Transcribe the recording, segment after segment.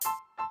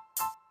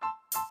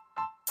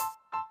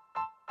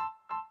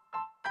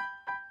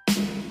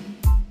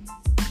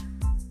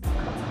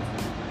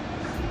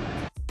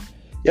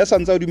ya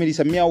santsa o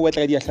dumedisa mme a o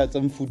wetla ka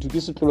diahla mfutu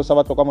ke setlolo sa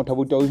batlo ka motho a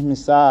botwa o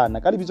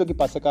himisana ka lebitso ke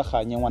pase ka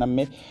kganye ngwana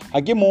mme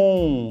ha ke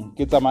mong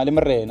ke tsamaya le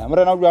morena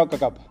o jwa ka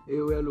kapa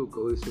o ya loka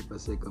o se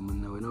pase ka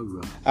monna wena o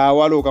jwa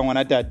wa loka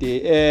ngwana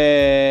tate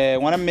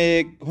ngwana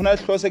mme hona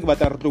le hlose ke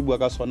batla re tlo bua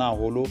ka sona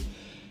haholo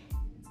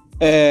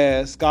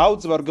ska ha o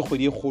tseba re ke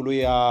kgwedi e kgolo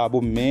ya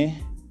bomme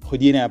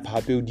kgwedi ena ya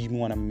Phape o dimo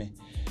ngwana mme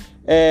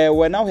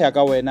wena ho ya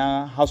ka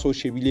wena ha so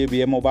shebile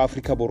boemo ba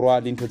Afrika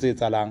Borwa le ntho tse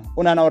etsalang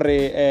o nana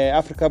hore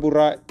Afrika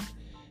Borwa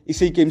e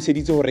se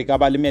ikemiseditse hore ka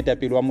ba le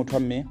moetapele wa motho wa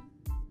mme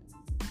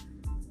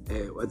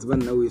wa tseba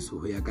nna o eso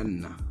ho ya ka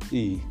nna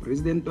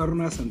president wa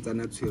rona sa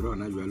ntsana tshwere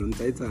hona jwalo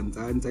ntsa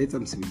etsa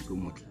mosebetsi o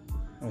motle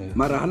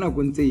mara hana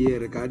ko ntse ye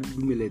re ka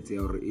dumeletse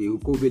hore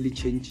ko be le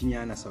change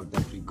nyana South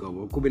Africa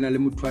ko be na le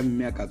motho wa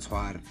mme a ka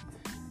tshware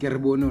ke re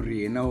bone hore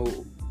yena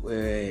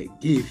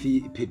ke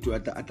efe phetho a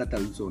tla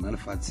le tsona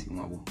lefatsheng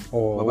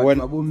wa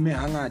bona ba bomme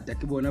hangata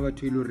ke bona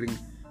batho ile reng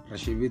ra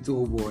shebetse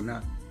ho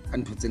bona ka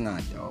ntho tse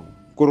ngata wa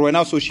gore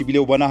wena o so shebile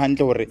o bona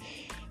hantle hore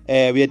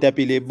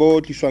boetapele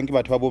bo tliswang ke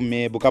batho ba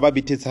bomme bo ka ba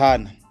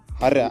betetsana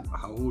ha re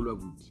haholo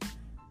abuti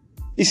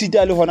e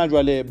sita le hona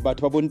jwale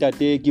batho ba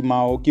bontate ke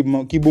mao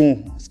ke bo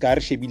ska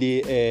re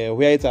shebile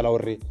ho ya etsala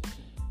hore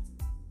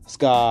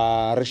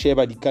ska re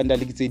sheba dikanda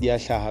le tse di a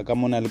hlaha ka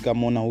mona le ka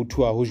mona ho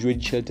thuwa ho jwe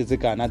ditjhelete tse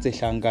kana tse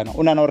hlankana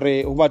o nana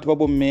hore ho batho ba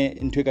bomme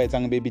ntwe ka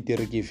etsang be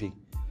betere ke efe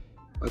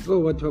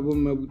batho ba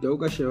bomme buta o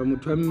ka sheba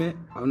motho wa mme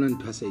ha ona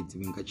ntho a sa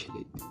itsebeng ka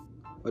tjhelete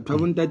batho ba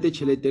bontate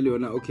tjhelete le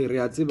yona okay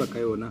re a tseba ka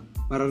yona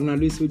mara rena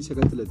le sebedisa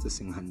ka tsela tse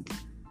seng hantle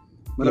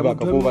mara ba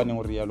ka go bane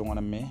hore ya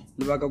longwana mme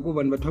le ba ka go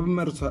bane batho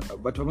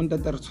ba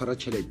bontate re tshwara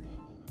tjhelete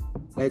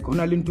like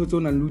hona le ntho tse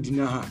ona le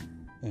dinahana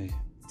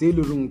tse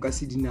le reng ka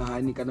se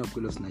dinahane kana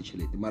kwelo sena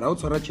tjhelete mara o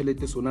tshwara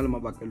tjhelete sona le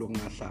mabaka le go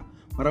ngahla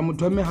mara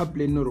motho wa me ha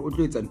plan hore o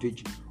tlo etsa ntho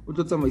e o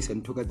tlo tsamaisa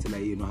ntho ka tsela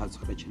eno ha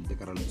tshwara tjhelete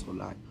ka ra le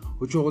tsolane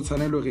ho tsho go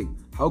tshwanela hore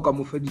ha o ka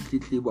mo fa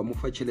ditletlebo mo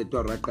fa tjhelete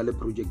wa ra qale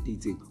project e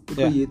itseng o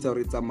tlo etsa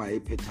hore tsamaye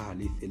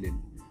phethale felele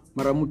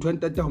mara motho wa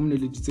ntata ho mne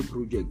le ditse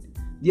project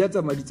di a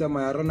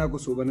tsamaya rana go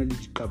so bana le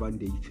diqabang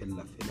di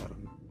ifella fela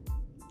rana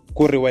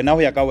kore wena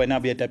ho ya ka wena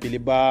boetapele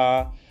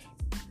ba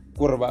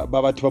kore ba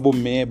batho ba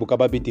bomme bo ka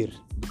ba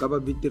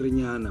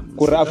beterenyana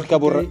kore Afrika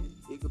Borwa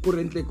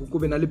kore ntle go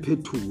bena le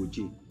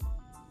phethoje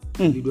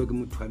di dwa ke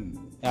motho wa mme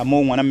ya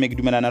mo ngwana mme ke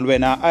dumelana le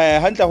wena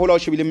hantla ho la o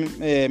shebile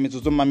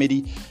metsotso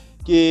mamedi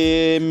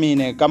ke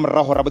mine ka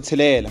morra ho ra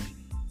botshelela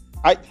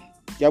ai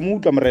ke a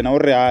mutla morena o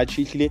re a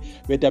tshihlile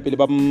boetapele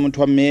ba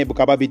motho wa mme bo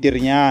ka ba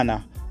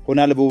beterenyana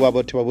hona le bo ba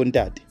batho ba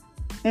bontate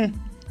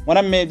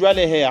ngwana mme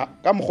jwale he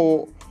ka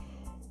mgo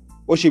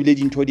o shebile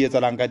dintho di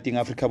etsalang ka teng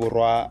Afrika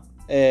Borwa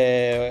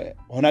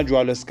hona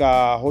jwalo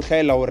ska ho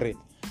hlaela hore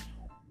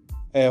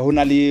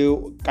hona le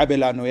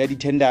kabelano ya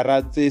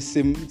ditendera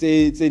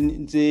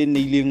tse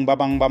neileng ba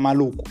bang ba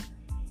maloko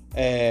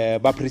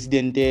ba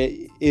president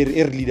e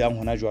re leadang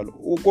hona jwalo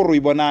o go re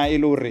bona e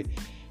le hore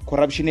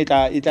corruption e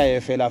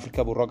tla fela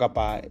Afrika Borwa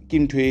kapa ke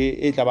ntho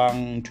e tla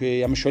bang ntho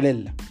ya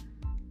msholella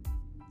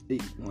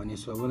ngwane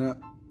so bona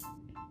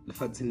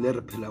lefatsheng le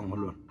re phelang ho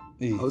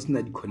lona ha o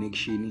sena di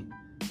connection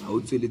ha o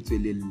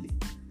tsweletswelelle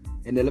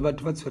ene le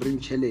batho ba tshwereng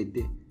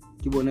tjhelete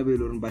ke bona be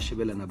le hore ba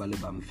shebelana ba le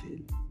bang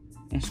fela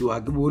so ha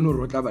ke bone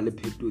hore o tla ba le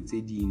phetho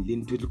tse ding le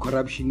ntho le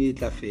corruption e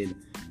tla fela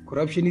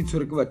corruption e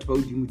tshwere ke batho ba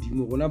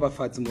udimo rona ba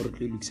fatse mo re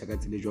tlo ilukisa ka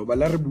tsele jo ba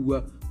la re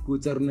bua puo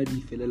tsa rona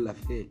di felella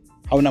fela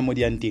ha ona mo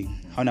di anteng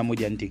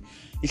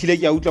e hlile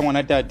ke a utlwa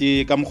ngwana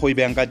tate ka mokgo e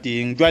beng ka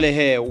teng jwale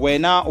he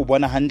wena o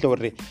bona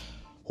hantle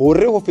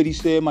hore ho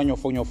fedise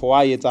manyofonyofo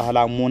wa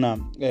etsahalang mona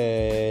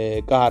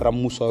ka hara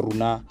mmuso wa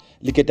runa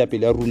le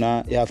ketapele ya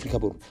runa ya Afrika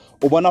Borwa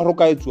o bona hore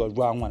ka etsuwa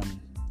jwang ngwana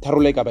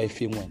tharole ka ba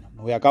efeng wena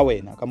ho ya ka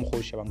wena ka mokgo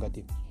o shebang ka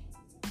teng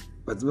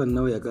ba tseba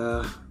nna ho ya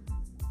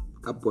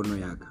ka pono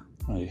ya ka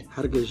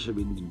ha re ka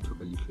shebeng dintho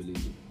ka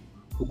lehlelele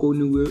ho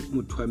kouniwe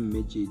motho wa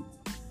mmetje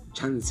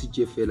chance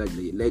je fela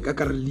le like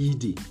ka re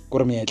lead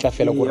gore meetla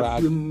fela gore a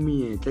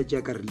meetla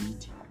tja ka re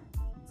lead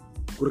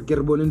gore ke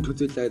re bone ntho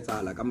tse tla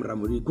etsala ka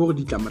moramo di gore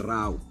di tla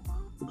morao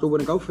o tlo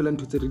bona ka o fela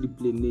ntho tse re di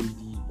planning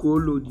di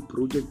kolo di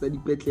project tsa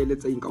dipetlele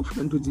tsa eng ka o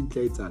fela ntho tse di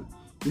tla etsala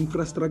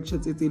infrastructure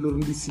tse le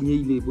reng di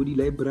senyeile bo di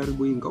library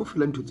bo eng ka o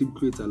fela ntho tse di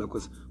tlo etsala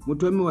cause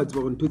motho wa me wa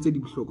tseba gore ntho tse di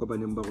bohlokwa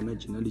baneng ba rona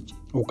tjena le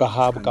tjena o ka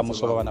ha ka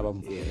moso ba bana ba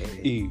mo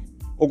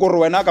o gore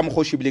wena ka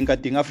mogho shibileng ka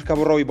teng Afrika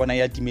Borwa o e bona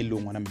ya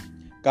timellong ngwana mme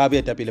ka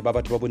boetapele ba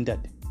batho ba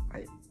bontate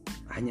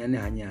hanyane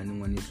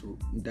ngwaneso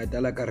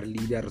ntatala ka re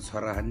leader re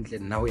tshwara hantle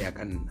nna ho ya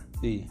ka nna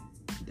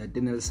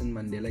Ntate Nelson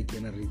Mandela ke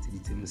ena re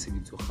etseditse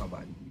mosebetsi o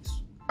gabane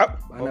so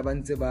bana ba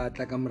ntse ba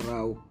tla ka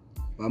morao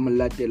ba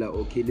mollatela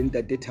okay le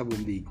Ntate Thabo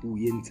Mbeki o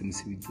yentse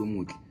mosebetsi o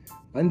motle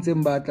ba ntse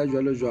ba tla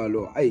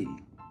jwalo ai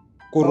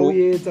koro o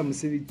etsa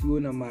mosebetsi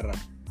ona mara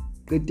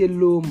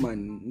qetello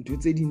man ntho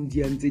tse ding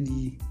di antse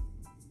di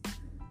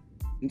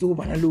ntse go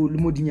bana le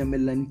mo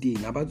dinyamellang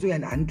teng a ba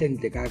tswela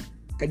hantle ka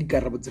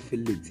dikarabo tse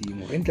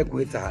felletseng re ntle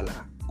go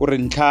etsahala gore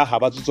ntlha ha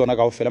ba tsotsona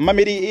kaofela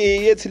mamedi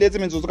e tshiletse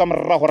metsotso ka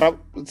morra go ra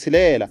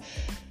tshelela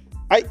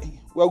ai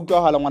wa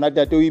utlwahala ngwana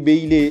tate o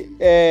ibeile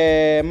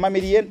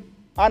mamedi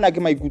ana ke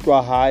maikutlo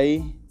a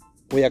hae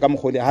go ya ka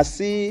mogole ha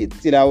se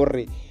tsela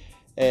hore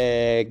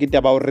ke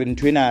taba hore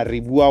ntho ena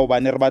re bua o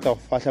bane re batla go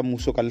fahla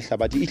mmuso ka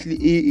lehlabathe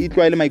e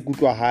tlwaele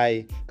maikutlo a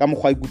hae ka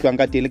mogwa ikutlwang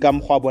ka teng le ka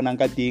mogwa bonang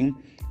ka teng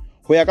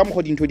go ya ka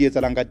mogwa dintho di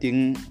etsalang ka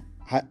teng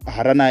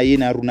harana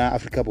ena runa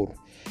Afrika Borwa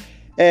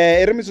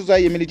re metsotso a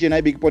emele tjena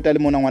e be ke pota le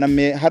mona ngwana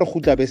mme ha re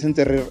khutla be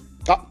sentse re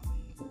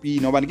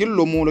pino bana ke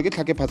lomolo ke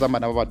tlhake phatsa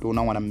bana ba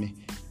batona ngwana mme